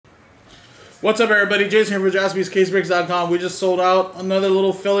What's up, everybody? Jason here for JaspysCaseBreaks.com. We just sold out another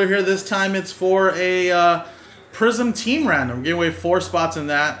little filler here. This time it's for a PRIZM team random. We're giving away 4 spots in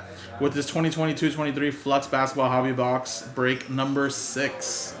that with this 2022-23 Flux Basketball Hobby Box break number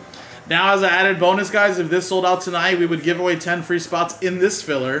 6. Now, as an added bonus, guys, if this sold out tonight, we would give away 10 free spots in this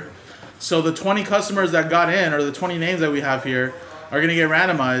filler. So the 20 customers that got in, or the 20 names that we have here, are going to get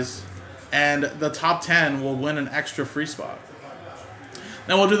randomized, and the top 10 will win an extra free spot.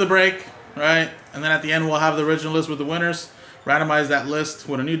 Then we'll do the break. Right, and then at the end we'll have the original list with the winners, randomize that list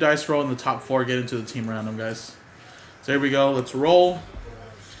with a new dice roll, and the top 4 get into the team random, guys. So here we go. Let's roll.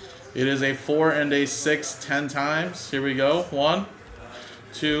 It is a 4 and a 6 10 times. Here we go. 1,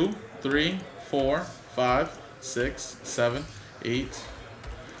 2, 3, 4, 5, 6, 7, 8,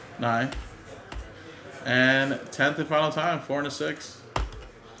 9, and 10th and final time. 4 and a 6.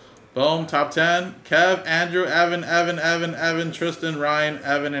 Boom. Top 10. Kev, Andrew, Evan, Tristan, Ryan,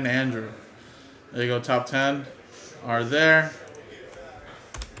 Evan, and Andrew. There you go. Top 10 are there.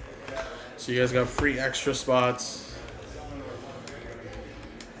 So you guys got free extra spots.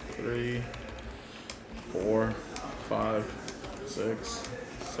 3, 4, 5, 6,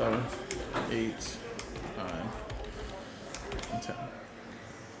 7, 8, 9, and 10.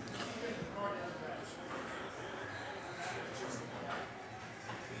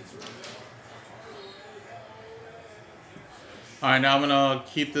 All right, now I'm gonna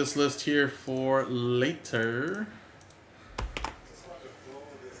keep this list here for later.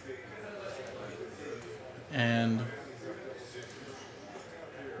 And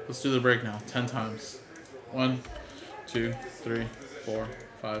let's do the break now, 10 times. 1, 2, 3, 4,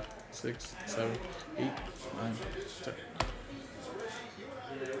 5, 6, 7, 8, 9, 10.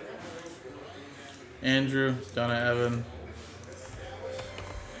 Andrew, Donna, Evan.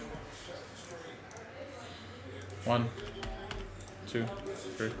 1, 2,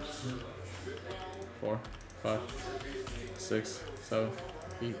 3, 4, 5, 6, 7,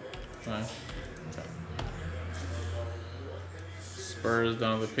 8, 9, 10. Spurs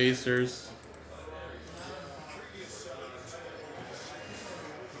down to the Pacers.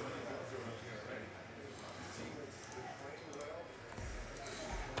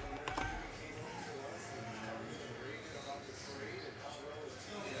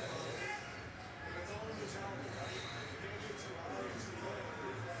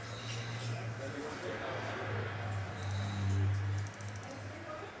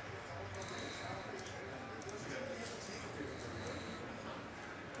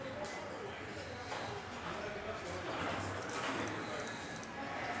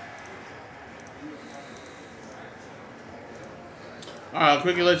 Alright, I'll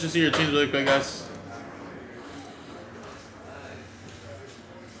quickly let you see your teams really quick, guys.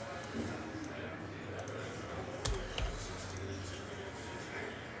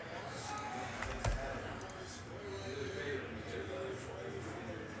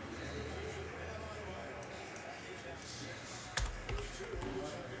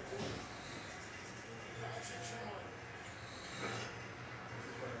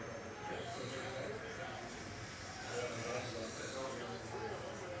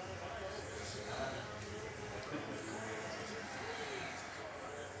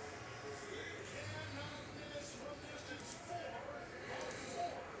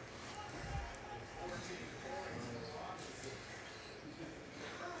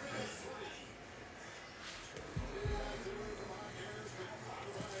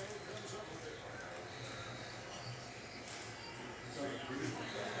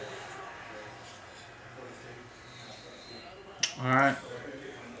 All right.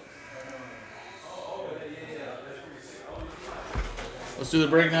 Let's do the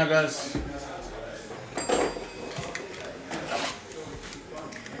break now, guys.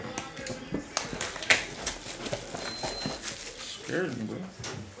 Scared me, bro.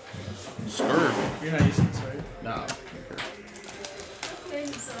 Scared. You're not using this, right? No.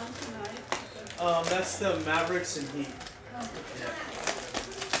 That's the Mavericks and Heat. Oh. Yeah.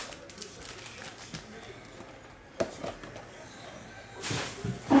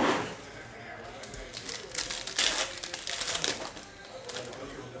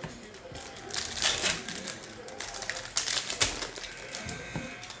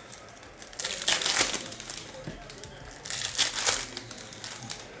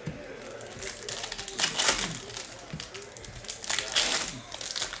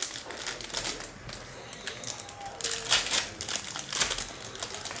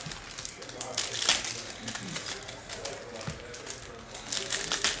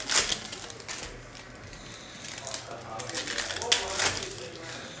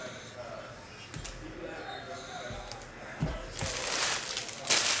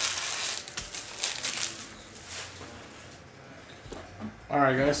 All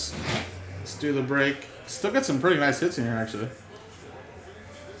right, guys. Let's do the break. Still got some pretty nice hits in here, actually.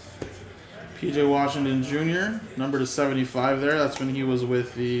 PJ Washington Jr., number to 75 there. That's when he was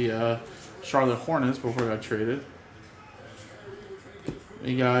with the Charlotte Hornets before he got traded.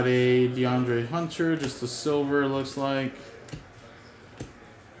 We got a DeAndre Hunter, just a silver, looks like.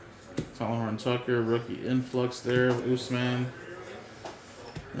 Tallhorn Tucker, rookie influx there, Usman.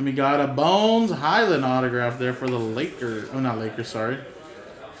 Then we got a Bones Highland autograph there for the Lakers. Oh, not Lakers, sorry.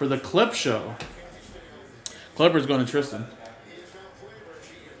 For the Clip Show. Clippers going to Tristan.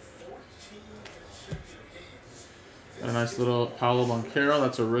 Got a nice little Paolo Banchero.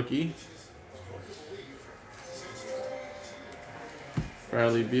 That's a rookie.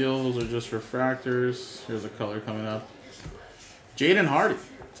 Bradley Beal. Those are just refractors. Here's a color coming up. Jaden Hardy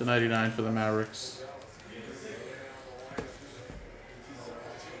to 99 for the Mavericks.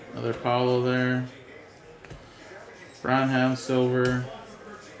 Another Paolo there. Branham silver.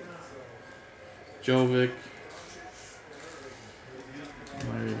 Jovic.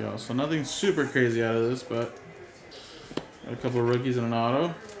 There you go. So nothing super crazy out of this, but got a couple of rookies and an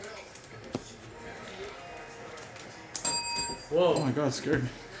auto. Whoa. Oh my god, it scared me.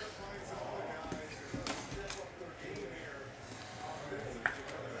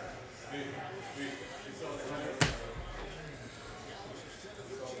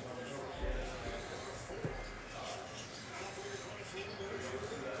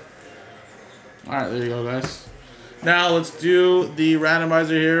 Alright, there you go, guys. Now let's do the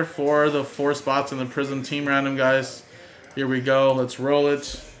randomizer here for the 4 spots in the Prism Team Random, guys. Here we go. Let's roll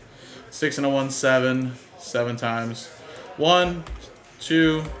it. 6 and a 1, 7. 7 times. 1,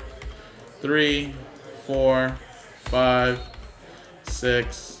 2, 3, 4, 5,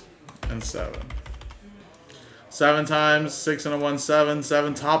 6, and 7. 7 times. 6 and a 1, 7.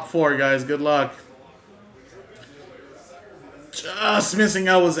 7 top 4, guys. Good luck. Just missing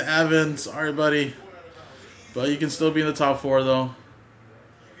out was Evan. Sorry, buddy. But you can still be in the top 4, though.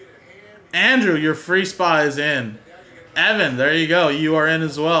 Andrew, your free spot is in. Evan, there you go. You are in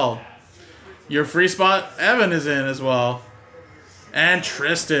as well. Your free spot, Evan, is in as well. And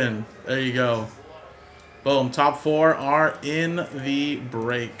Tristan. There you go. Boom. Top 4 are in the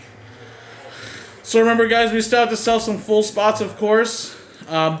break. So remember, guys, we still have to sell some full spots, of course.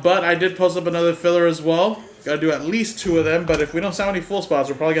 But I did post up another filler as well. Got to do at least 2 of them, but if we don't sell any full spots,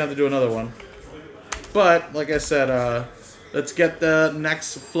 we're probably going to have to do another one. But, like I said, let's get the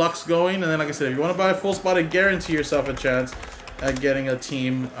next Flux going. And then, like I said, if you want to buy a full spot and guarantee yourself a chance at getting a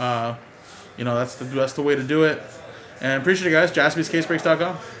team, you know, that's the way to do it. And appreciate it, guys.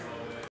 JaspysCaseBreaks.com.